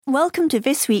Welcome to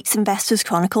this week's Investors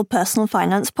Chronicle Personal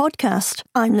Finance podcast.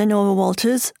 I'm Lenora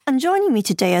Walters, and joining me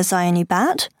today are Ziani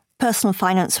Bat, personal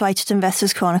finance writer at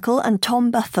Investors Chronicle, and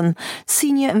Tom Buffum,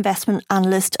 senior investment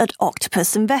analyst at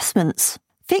Octopus Investments.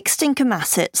 Fixed income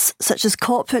assets, such as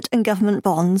corporate and government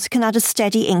bonds, can add a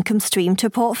steady income stream to a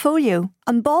portfolio.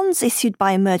 And bonds issued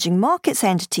by emerging markets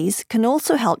entities can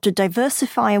also help to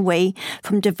diversify away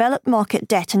from developed market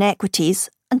debt and equities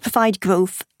and provide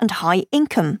growth and high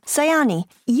income. Ziani,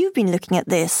 you've been looking at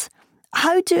this.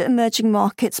 How do emerging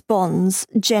markets bonds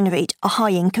generate a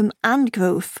high income and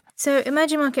growth? So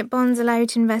emerging market bonds allow you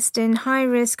to invest in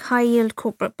high-risk, high-yield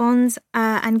corporate bonds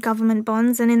and government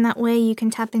bonds. And in that way, you can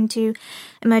tap into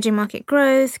emerging market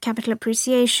growth, capital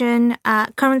appreciation,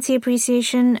 currency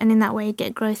appreciation, and in that way,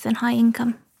 get growth and high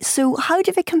income. So how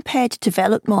do they compare to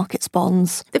developed markets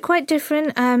bonds? They're quite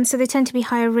different. So they tend to be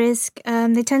higher risk.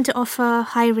 They tend to offer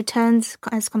higher returns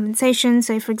as compensation.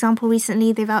 So, for example,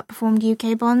 recently they've outperformed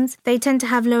UK bonds. They tend to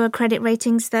have lower credit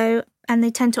ratings, though, and they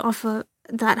tend to offer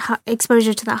that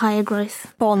exposure to that higher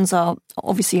growth. Bonds are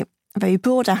obviously a very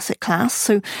broad asset class.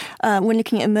 So when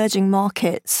looking at emerging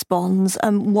markets bonds,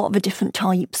 what are the different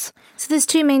types? So there's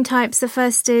two main types. The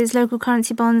first is local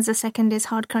currency bonds. The second is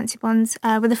hard currency bonds.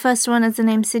 With the first one, as the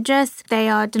name suggests, they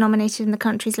are denominated in the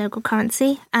country's local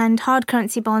currency. And hard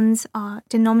currency bonds are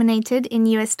denominated in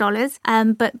US dollars.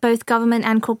 But both government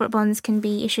and corporate bonds can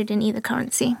be issued in either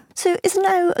currency. So is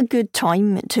now a good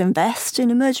time to invest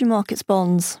in emerging markets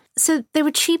bonds? So they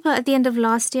were cheaper at the end of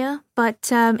last year, but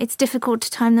it's difficult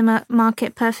to time the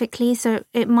market perfectly. So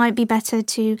it might be better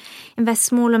to invest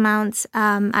small amounts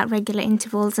at regular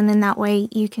intervals. And in that way,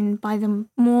 you can buy them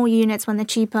more units when they're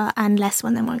cheaper and less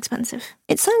when they're more expensive.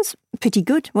 It sounds pretty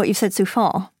good, what you've said so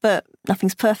far, but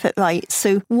nothing's perfect, right?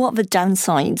 So what are the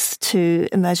downsides to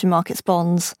emerging markets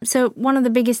bonds? So one of the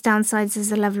biggest downsides is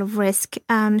the level of risk.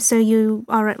 So you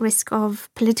are at risk of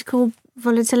political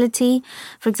volatility.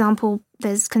 For example,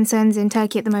 there's concerns in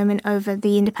Turkey at the moment over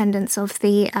the independence of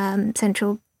the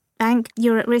central bank.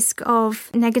 You're at risk of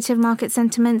negative market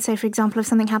sentiment. So, for example, if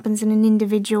something happens in an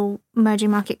individual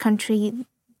emerging market country,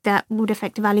 that would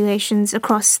affect valuations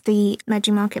across the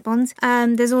emerging market bonds.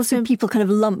 There's also... So people kind of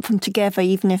lump them together,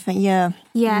 even if, they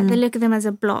look at them as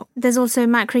a block. There's also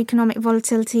macroeconomic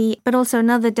volatility, but also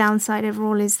another downside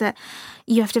overall is that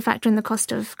you have to factor in the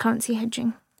cost of currency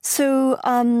hedging. So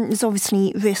there's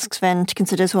obviously risks then to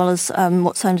consider, as well as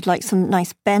what sounded like some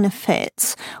nice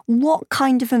benefits. What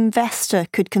kind of investor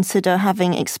could consider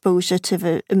having exposure to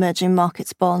the emerging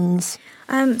markets bonds?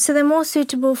 So they're more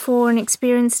suitable for an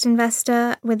experienced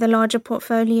investor with a larger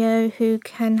portfolio who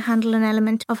can handle an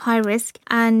element of high risk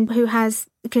and who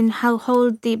can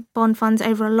hold the bond funds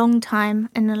over a long time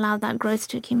and allow that growth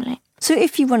to accumulate. So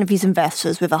if you're one of these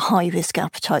investors with a high-risk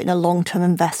appetite and a long-term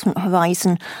investment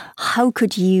horizon, how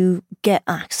could you get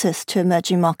access to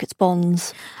emerging markets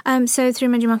bonds? So through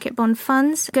emerging market bond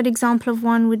funds. A good example of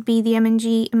one would be the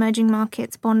M&G Emerging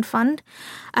Markets Bond Fund.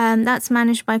 That's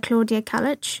managed by Claudia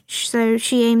Kalic. So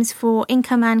she aims for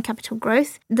income and capital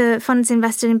growth. The fund's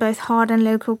invested in both hard and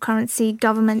local currency,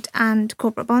 government and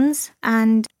corporate bonds.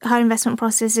 And her investment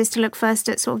process is to look first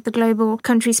at sort of the global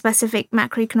country-specific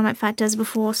macroeconomic factors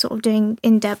before sort of doing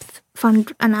in-depth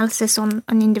fund analysis on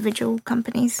individual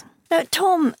companies. Now,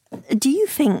 Tom, do you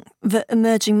think that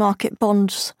emerging market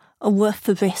bonds are worth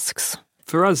the risks?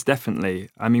 For us, definitely.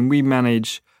 I mean, we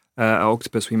manage, at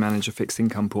Octopus, we manage a fixed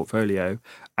income portfolio,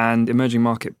 and emerging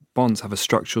market bonds have a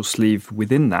structural sleeve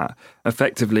within that.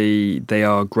 Effectively, they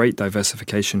are great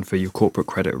diversification for your corporate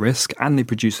credit risk, and they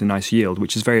produce a nice yield,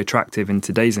 which is very attractive in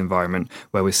today's environment,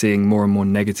 where we're seeing more and more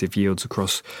negative yields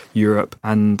across Europe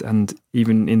and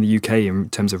even in the UK in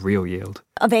terms of real yield.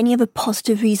 Are there any other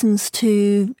positive reasons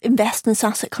to invest in this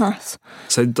asset class?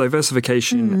 So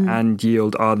diversification and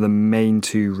yield are the main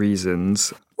two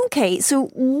reasons. Okay, so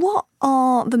what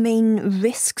are the main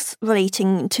risks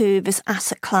relating to this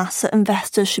asset class that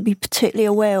investors should be particularly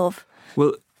aware of?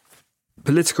 Well,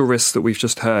 political risks that we've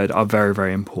just heard are very,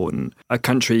 very important. A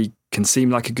country can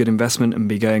seem like a good investment and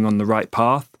be going on the right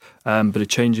path, but a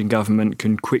change in government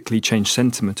can quickly change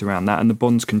sentiment around that, and the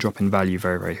bonds can drop in value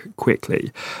very, very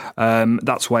quickly.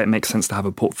 That's why it makes sense to have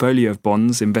a portfolio of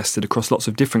bonds invested across lots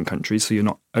of different countries, so you're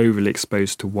not overly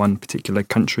exposed to one particular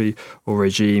country or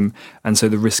regime, and so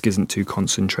the risk isn't too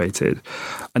concentrated.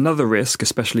 Another risk,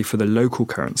 especially for the local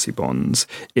currency bonds,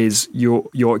 is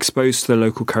you're exposed to the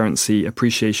local currency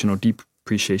appreciation or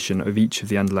depreciation of each of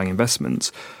the underlying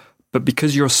investments. But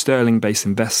because you're a sterling-based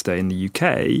investor in the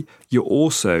UK, you're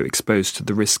also exposed to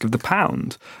the risk of the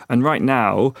pound. And right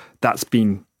now, that's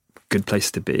been good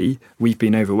place to be. We've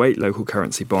been overweight local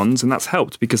currency bonds, and that's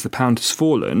helped because the pound has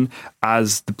fallen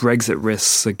as the Brexit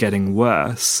risks are getting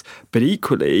worse. But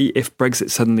equally, if Brexit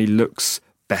suddenly looks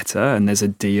better and there's a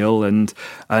deal and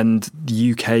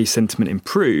the UK sentiment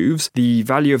improves, the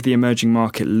value of the emerging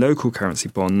market local currency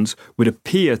bonds would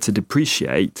appear to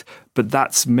depreciate, but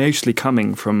that's mostly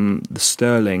coming from the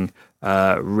sterling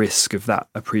risk of that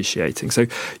appreciating. So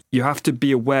you have to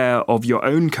be aware of your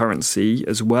own currency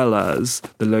as well as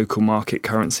the local market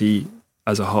currency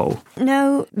as a whole.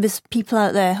 Now, there's people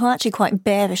out there who are actually quite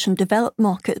bearish on developed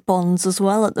market bonds as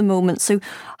well at the moment. So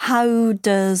how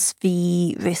does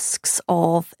the risks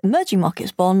of emerging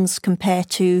markets bonds compare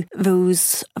to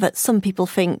those that some people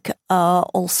think are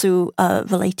also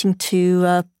relating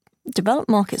to developed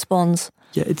markets bonds?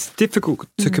 Yeah, it's difficult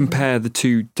to compare the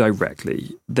two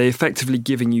directly. They're effectively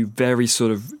giving you very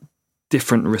sort of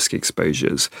different risk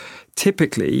exposures.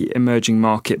 Typically, emerging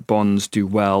market bonds do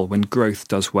well when growth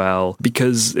does well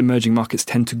because emerging markets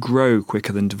tend to grow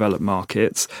quicker than developed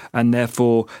markets, and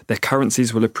therefore their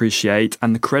currencies will appreciate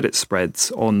and the credit spreads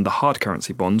on the hard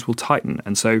currency bonds will tighten.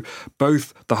 And so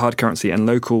both the hard currency and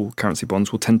local currency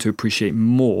bonds will tend to appreciate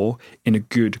more in a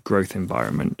good growth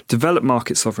environment. Developed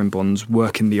market sovereign bonds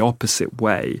work in the opposite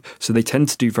way. So they tend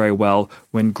to do very well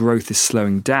when growth is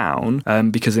slowing down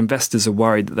because investors are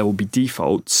worried that there will be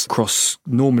defaults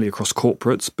normally across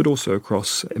corporates, but also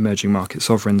across emerging market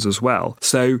sovereigns as well.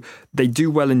 So they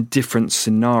do well in different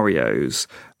scenarios.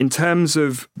 In terms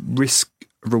of risk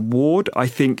reward, I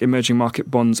think emerging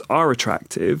market bonds are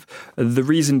attractive. The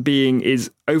reason being is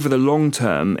over the long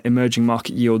term, emerging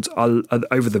market yields are,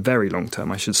 over the very long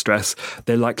term, I should stress,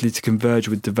 they're likely to converge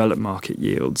with developed market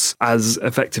yields as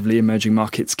effectively emerging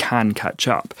markets can catch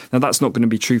up. Now, that's not going to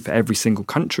be true for every single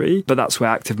country, but that's where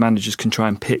active managers can try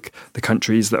and pick the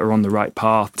countries that are on the right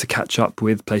path to catch up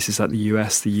with places like the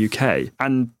US, the UK.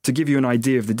 And to give you an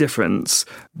idea of the difference,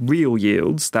 real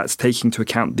yields, that's taking into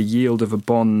account the yield of a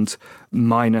bond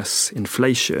minus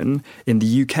inflation, in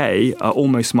the UK are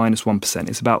almost minus 1%.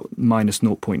 It's about minus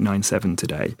 0.97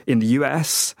 today. In the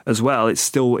US as well,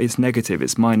 it's negative.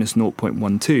 It's minus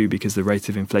 0.12 because the rate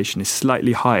of inflation is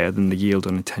slightly higher than the yield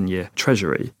on a 10-year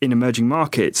treasury. In emerging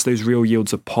markets, those real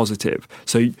yields are positive.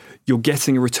 So you're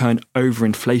getting a return over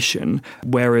inflation,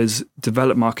 whereas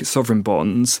developed market sovereign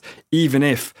bonds, even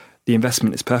if the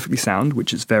investment is perfectly sound,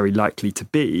 which it's very likely to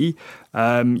be,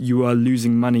 you are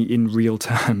losing money in real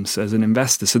terms as an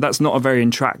investor. So that's not a very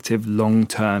attractive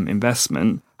long-term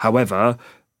investment. However,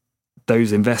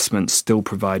 those investments still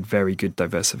provide very good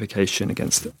diversification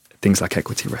against things like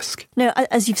equity risk. Now,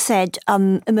 as you've said,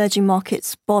 emerging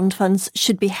markets bond funds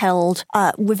should be held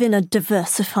within a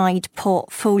diversified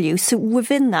portfolio. So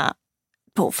within that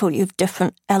portfolio of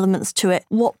different elements to it,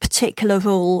 what particular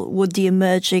role would the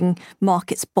emerging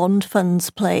markets bond funds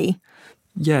play?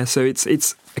 Yeah, so it's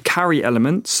a carry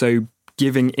element, so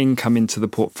giving income into the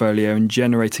portfolio and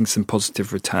generating some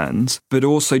positive returns, but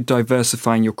also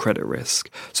diversifying your credit risk.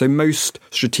 So most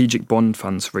strategic bond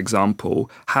funds, for example,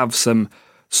 have some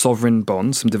sovereign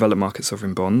bonds, some developed market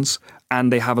sovereign bonds,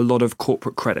 and they have a lot of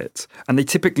corporate credit. And they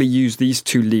typically use these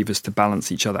two levers to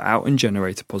balance each other out and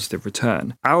generate a positive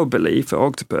return. Our belief at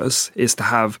Octopus is to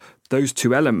have those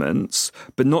two elements,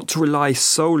 but not to rely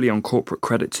solely on corporate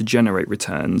credit to generate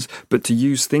returns, but to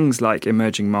use things like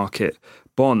emerging market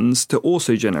bonds to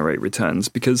also generate returns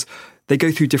because they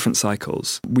go through different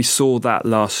cycles. We saw that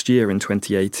last year in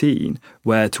 2018,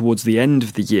 where towards the end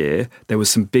of the year, there was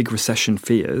some big recession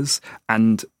fears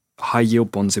and high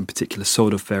yield bonds in particular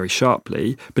sold off very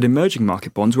sharply, but emerging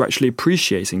market bonds were actually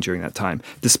appreciating during that time,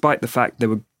 despite the fact there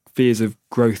were fears of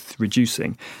growth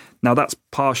reducing. Now, that's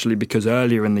partially because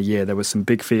earlier in the year there were some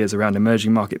big fears around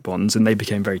emerging market bonds and they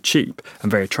became very cheap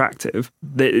and very attractive.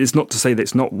 It's not to say that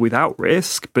it's not without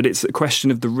risk, but it's a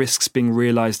question of the risks being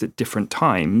realised at different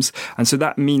times. And so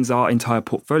that means our entire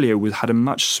portfolio had a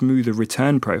much smoother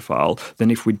return profile than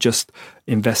if we'd just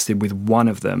invested with one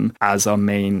of them as our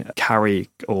main carry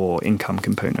or income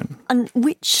component. And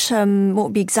what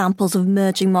would be examples of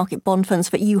emerging market bond funds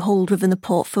that you hold within the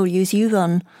portfolios you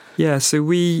run? Yeah, so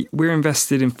we're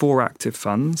invested in 4 active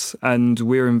funds, and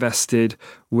we're invested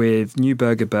with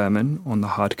Neuberger Berman on the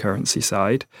hard currency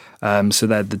side. So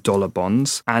they're the dollar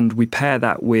bonds. And we pair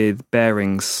that with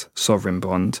Barings sovereign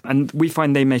bond. And we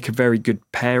find they make a very good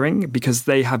pairing because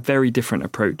they have very different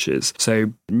approaches.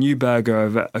 So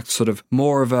Neuberger are sort of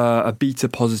more of a beta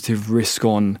positive risk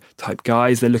on type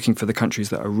guys. They're looking for the countries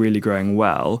that are really growing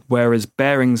well, whereas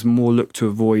Barings more look to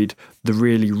avoid the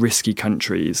really risky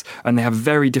countries. And they have a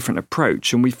very different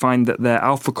approach. And we find that their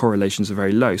alpha correlations are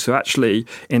very low. So actually,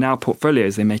 in our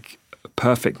portfolios, they make a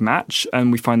perfect match,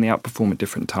 and we find they outperform at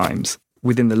different times.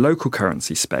 within the local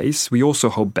currency space, we also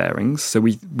hold Barings. So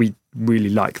we really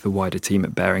like the wider team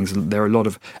at Barings. There are a lot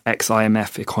of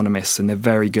ex-IMF economists, and they're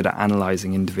very good at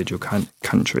analysing individual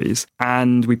countries.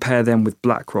 And we pair them with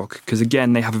BlackRock because,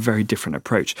 again, they have a very different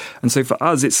approach. And so for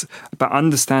us, it's about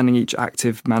understanding each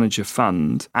active manager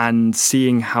fund and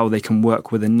seeing how they can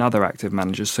work with another active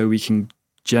manager so we can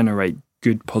generate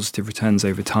good positive returns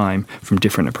over time from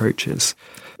different approaches.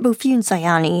 Both you and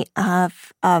Zayani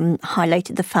have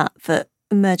highlighted the fact that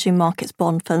emerging markets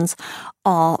bond funds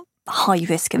are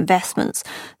high-risk investments.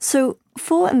 So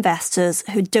for investors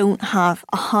who don't have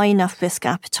a high enough risk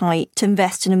appetite to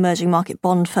invest in emerging market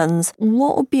bond funds,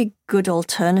 what would be a good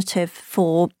alternative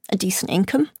for a decent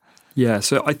income? Yeah,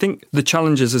 so I think the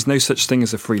challenge is there's no such thing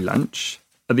as a free lunch.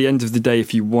 At the end of the day,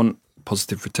 if you want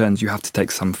positive returns, you have to take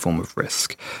some form of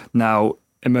risk. Now,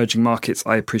 emerging markets,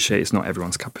 I appreciate it's not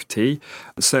everyone's cup of tea.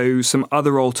 So some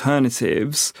other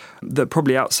alternatives that are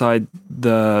probably outside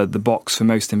the box for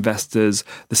most investors,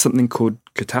 there's something called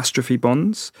catastrophe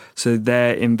bonds. So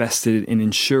they're invested in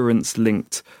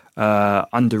insurance-linked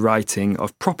underwriting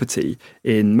of property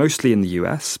mostly in the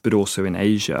US, but also in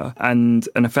Asia. And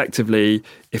effectively,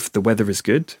 if the weather is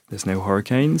good, there's no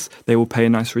hurricanes, they will pay a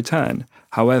nice return.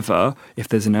 However, if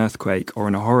there's an earthquake or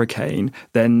a hurricane,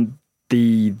 then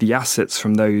the assets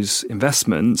from those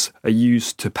investments are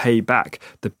used to pay back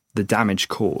the damage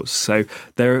caused. So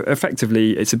they're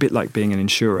effectively, it's a bit like being an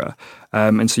insurer.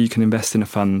 And so you can invest in a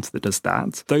fund that does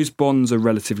that. Those bonds are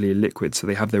relatively illiquid, so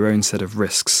they have their own set of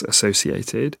risks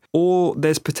associated. Or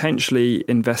there's potentially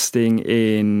investing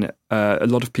in, a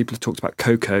lot of people have talked about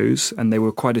CoCos, and they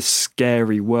were quite a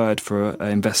scary word for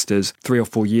investors 3 or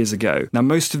 4 years ago. Now,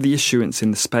 most of the issuance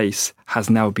in the space has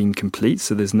now been complete,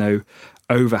 so there's no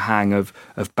overhang of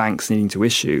banks needing to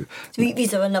issue. So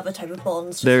these are another type of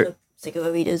bonds,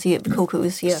 readers,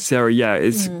 CoCos, yeah. Sarah, yeah,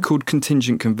 it's called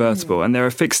contingent convertible, and they're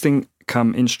a fixed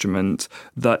income instrument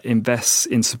that invests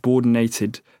in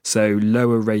subordinated, so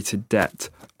lower rated debt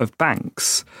of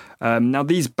banks. Now,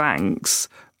 these banks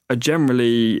are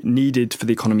generally needed for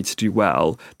the economy to do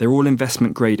well. They're all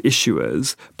investment grade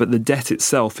issuers, but the debt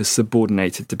itself is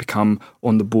subordinated to become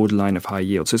on the borderline of high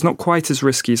yield. So it's not quite as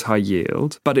risky as high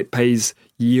yield, but it pays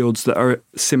yields that are at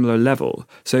similar level.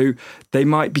 So they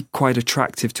might be quite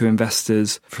attractive to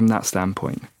investors from that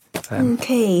standpoint.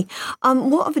 Okay.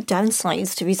 What are the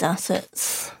downsides to these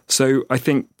assets? So I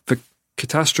think for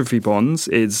catastrophe bonds,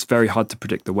 it's very hard to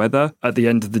predict the weather. At the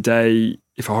end of the day,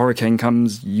 if a hurricane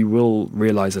comes, you will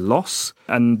realise a loss,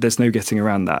 and there's no getting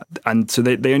around that. And so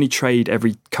they only trade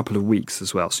every couple of weeks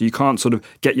as well. So you can't sort of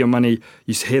get your money,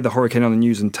 you hear the hurricane on the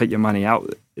news and take your money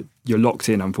out. You're locked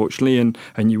in, unfortunately,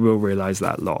 and you will realise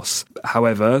that loss.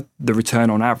 However, the return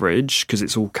on average, because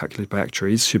it's all calculated by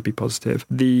actuaries, should be positive.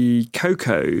 The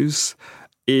CoCos,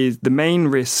 the main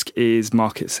risk is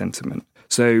market sentiment.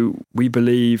 So we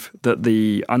believe that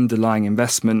the underlying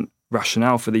investment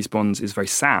rationale for these bonds is very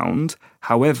sound.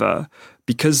 However,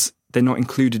 because they're not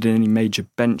included in any major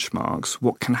benchmarks,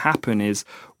 what can happen is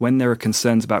when there are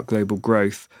concerns about global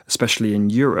growth, especially in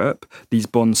Europe, these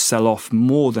bonds sell off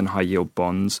more than high yield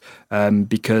bonds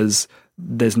because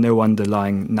there's no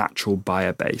underlying natural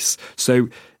buyer base. So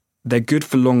they're good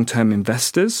for long-term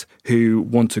investors who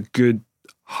want a good,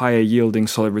 higher yielding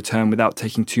solid return without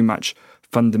taking too much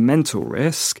fundamental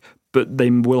risk, but they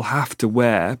will have to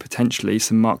wear potentially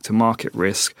some mark-to-market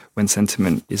risk when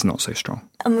sentiment is not so strong.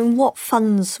 I mean, what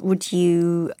funds would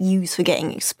you use for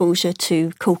getting exposure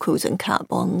to CoCos and cat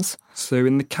bonds? So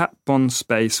in the cat bond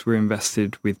space, we're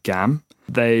invested with GAM.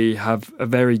 They have a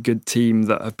very good team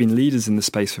that have been leaders in the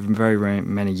space for very, very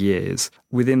many years.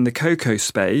 Within the CoCo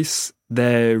space,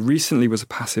 there recently was a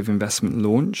passive investment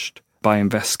launched by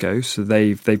Invesco. So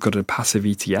they've got a passive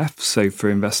ETF, so for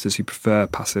investors who prefer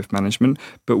passive management.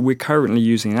 But we're currently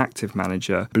using an active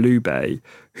manager, BlueBay,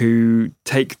 who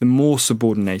take the more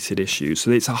subordinated issues. So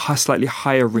it's a slightly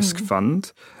higher risk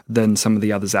fund than some of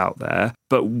the others out there.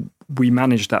 But we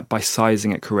manage that by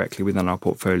sizing it correctly within our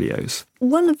portfolios.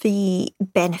 One of the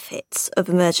benefits of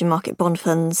emerging market bond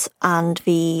funds and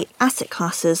the asset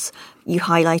classes you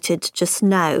highlighted just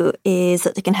now is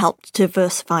that they can help to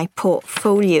diversify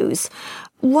portfolios.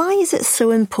 Why is it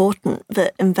so important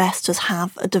that investors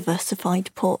have a diversified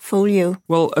portfolio?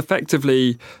 Well,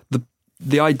 effectively,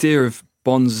 the idea of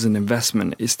bonds as an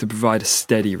investment is to provide a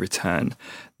steady return.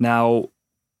 Now,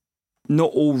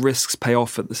 not all risks pay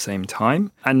off at the same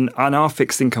time. And our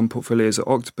fixed income portfolios at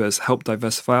Octopus help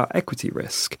diversify our equity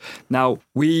risk. Now,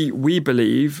 we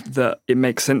believe that it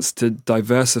makes sense to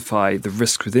diversify the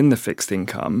risk within the fixed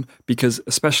income because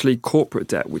especially corporate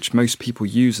debt, which most people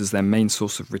use as their main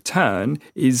source of return,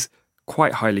 is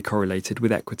quite highly correlated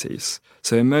with equities.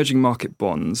 So emerging market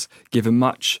bonds give a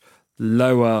much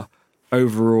lower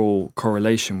overall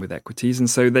correlation with equities. And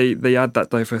so they add that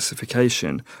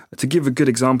diversification. To give a good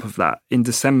example of that, in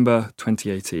December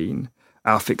 2018,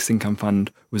 our fixed income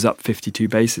fund was up 52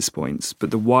 basis points,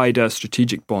 but the wider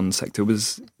strategic bond sector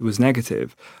was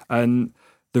negative. And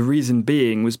the reason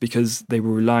being was because they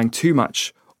were relying too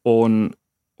much on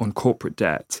corporate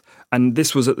debt. And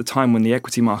this was at the time when the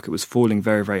equity market was falling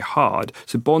very, very hard.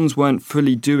 So bonds weren't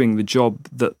fully doing the job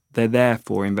that they're there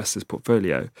for investors'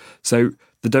 portfolio. So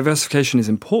the diversification is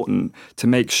important to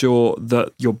make sure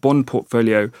that your bond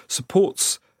portfolio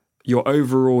supports your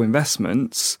overall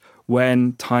investments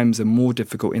when times are more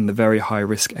difficult in the very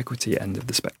high-risk equity end of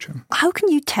the spectrum. How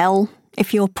can you tell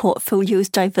if your portfolio is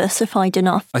diversified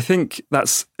enough? I think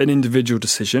that's an individual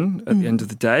decision at the end of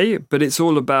the day, but it's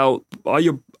all about, are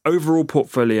your overall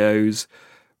portfolios,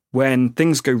 when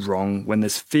things go wrong, when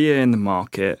there's fear in the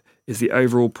market, is the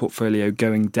overall portfolio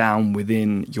going down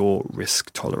within your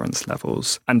risk tolerance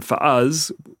levels? And for us,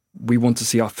 we want to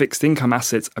see our fixed income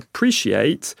assets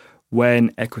appreciate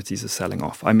when equities are selling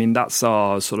off. I mean, that's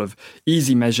our sort of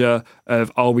easy measure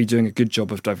of, are we doing a good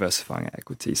job of diversifying our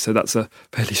equities? So that's a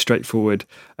fairly straightforward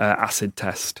acid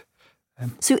test.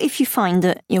 So if you find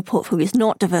that your portfolio is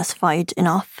not diversified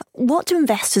enough, what do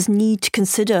investors need to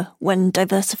consider when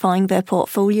diversifying their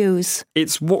portfolios?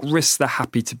 It's what risks they're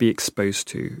happy to be exposed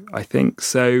to, I think.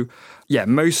 So, yeah,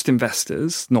 most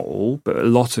investors, not all, but a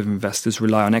lot of investors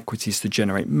rely on equities to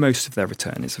generate most of their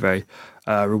return. It's a very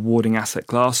rewarding asset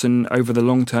class, and over the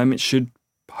long term, it should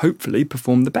hopefully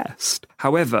perform the best.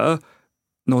 However,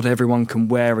 not everyone can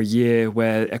wear a year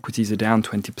where equities are down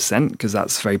 20% because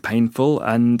that's very painful.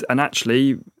 And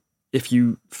actually, if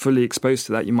you fully exposed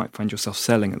to that, you might find yourself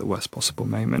selling at the worst possible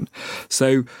moment.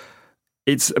 So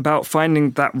it's about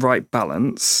finding that right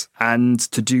balance, and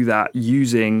to do that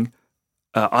using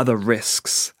other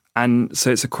risks. And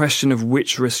so it's a question of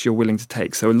which risks you're willing to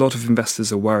take. So a lot of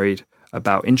investors are worried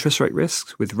about interest rate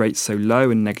risks with rates so low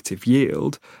and negative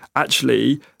yield.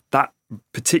 Actually, that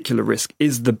particular risk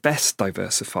is the best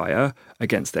diversifier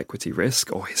against equity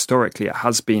risk, or historically it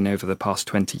has been over the past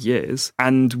 20 years.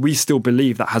 And we still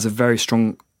believe that has a very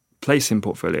strong place in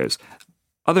portfolios.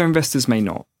 Other investors may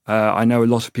not. I know a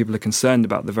lot of people are concerned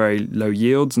about the very low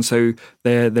yields, and so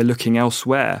they're looking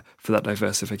elsewhere for that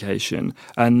diversification,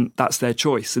 and that's their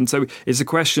choice. And so it's a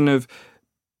question of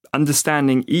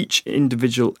understanding each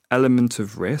individual element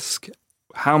of risk,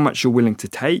 how much you're willing to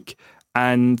take,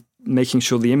 and making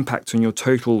sure the impact on your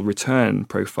total return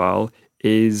profile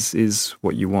is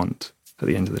what you want at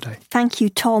the end of the day. Thank you,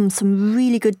 Tom. Some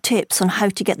really good tips on how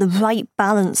to get the right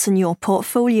balance in your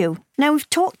portfolio. Now, we've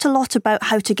talked a lot about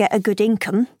how to get a good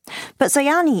income, but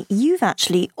Zayani, you've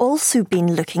actually also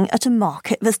been looking at a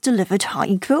market that's delivered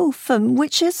high growth.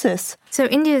 Which is this? So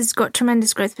India's got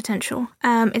tremendous growth potential.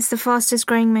 It's the fastest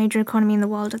growing major economy in the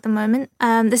world at the moment.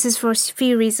 This is for a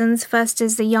few reasons. First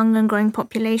is the young and growing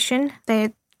population.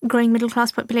 They're growing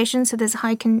middle-class population, so there's a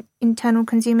high internal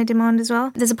consumer demand as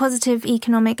well. There's a positive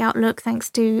economic outlook thanks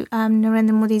to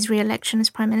Narendra Modi's re-election as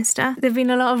Prime Minister. There have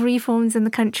been a lot of reforms in the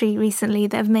country recently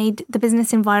that have made the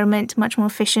business environment much more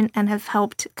efficient and have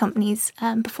helped companies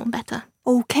perform better.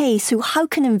 Okay, so how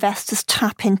can investors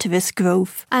tap into this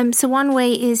growth? So one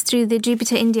way is through the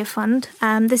Jupiter India Fund.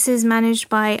 This is managed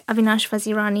by Avinash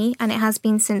Vazirani, and it has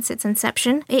been since its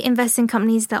inception. It invests in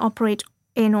companies that operate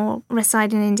in or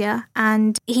reside in India,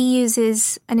 and he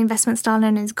uses an investment style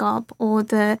known as GARP, or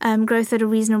the growth at a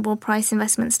reasonable price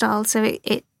investment style. So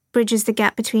it bridges the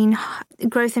gap between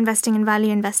growth investing and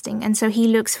value investing. And so he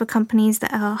looks for companies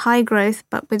that are high growth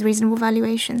but with reasonable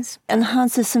valuations. And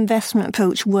has this investment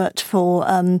approach worked for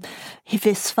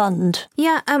this fund?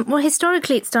 Yeah, well,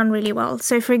 historically it's done really well.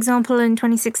 So, for example, in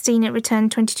 2016 it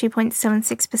returned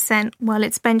 22.76%, while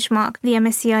its benchmark, the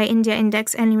MSCI India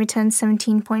Index, only returned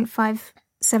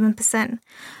 17.57%.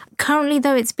 Currently,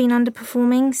 though, it's been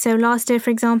underperforming. So last year, for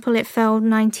example, it fell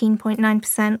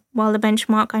 19.9%, while the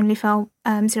benchmark only fell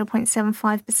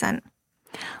 0.75%.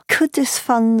 Could this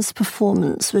fund's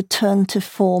performance return to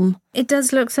form? It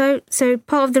does look so. So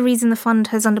part of the reason the fund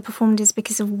has underperformed is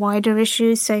because of wider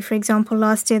issues. So, for example,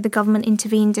 last year the government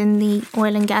intervened in the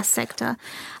oil and gas sector,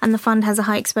 and the fund has a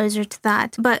high exposure to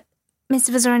that. But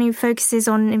Mr. Vazirani focuses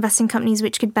on investing in companies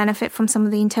which could benefit from some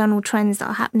of the internal trends that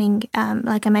are happening,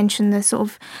 like I mentioned, the sort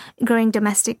of growing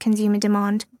domestic consumer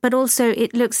demand. But also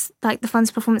it looks like the fund's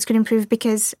performance could improve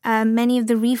because many of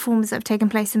the reforms that have taken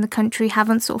place in the country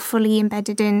haven't sort of fully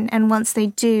embedded in, and once they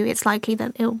do, it's likely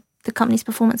that it'll the company's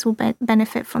performance will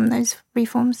benefit from those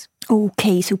reforms.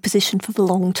 Okay, so position for the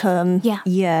long term.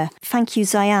 Yeah. Thank you,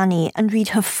 Zayani. And read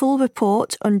her full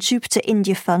report on Jupiter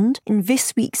India Fund in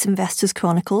this week's Investors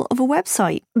Chronicle of a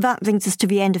website. That brings us to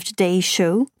the end of today's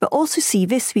show, but also see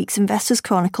this week's Investors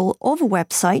Chronicle of a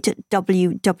website at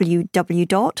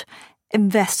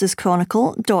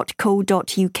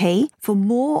www.investorschronicle.co.uk for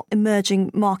more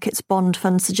emerging markets bond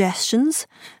fund suggestions,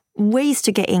 ways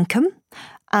to get income,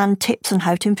 and tips on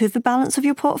how to improve the balance of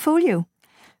your portfolio.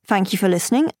 Thank you for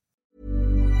listening.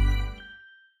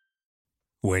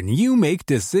 When you make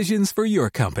decisions for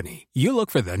your company, you look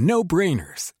for the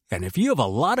no-brainers. And if you have a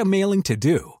lot of mailing to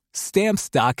do,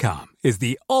 Stamps.com is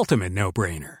the ultimate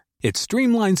no-brainer. It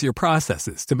streamlines your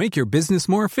processes to make your business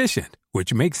more efficient,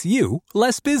 which makes you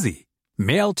less busy.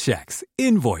 Mail checks,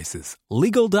 invoices,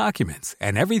 legal documents,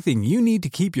 and everything you need to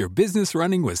keep your business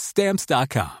running with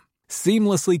Stamps.com.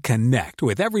 Seamlessly connect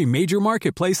with every major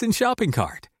marketplace and shopping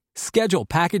cart. Schedule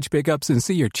package pickups and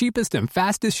see your cheapest and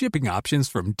fastest shipping options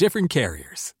from different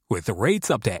carriers, with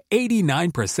rates up to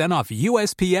 89% off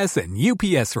USPS and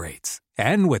UPS rates.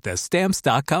 And with the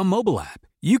Stamps.com mobile app,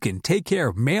 you can take care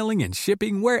of mailing and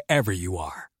shipping wherever you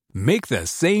are. Make the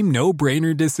same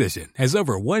no-brainer decision as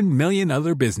over 1 million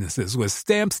other businesses with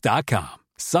Stamps.com.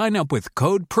 Sign up with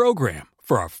code PROGRAM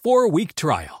for a 4-week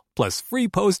trial, plus free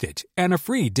postage and a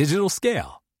free digital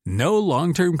scale. No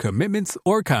long-term commitments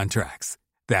or contracts.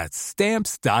 That's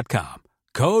Stamps.com.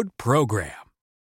 Code PROGRAM.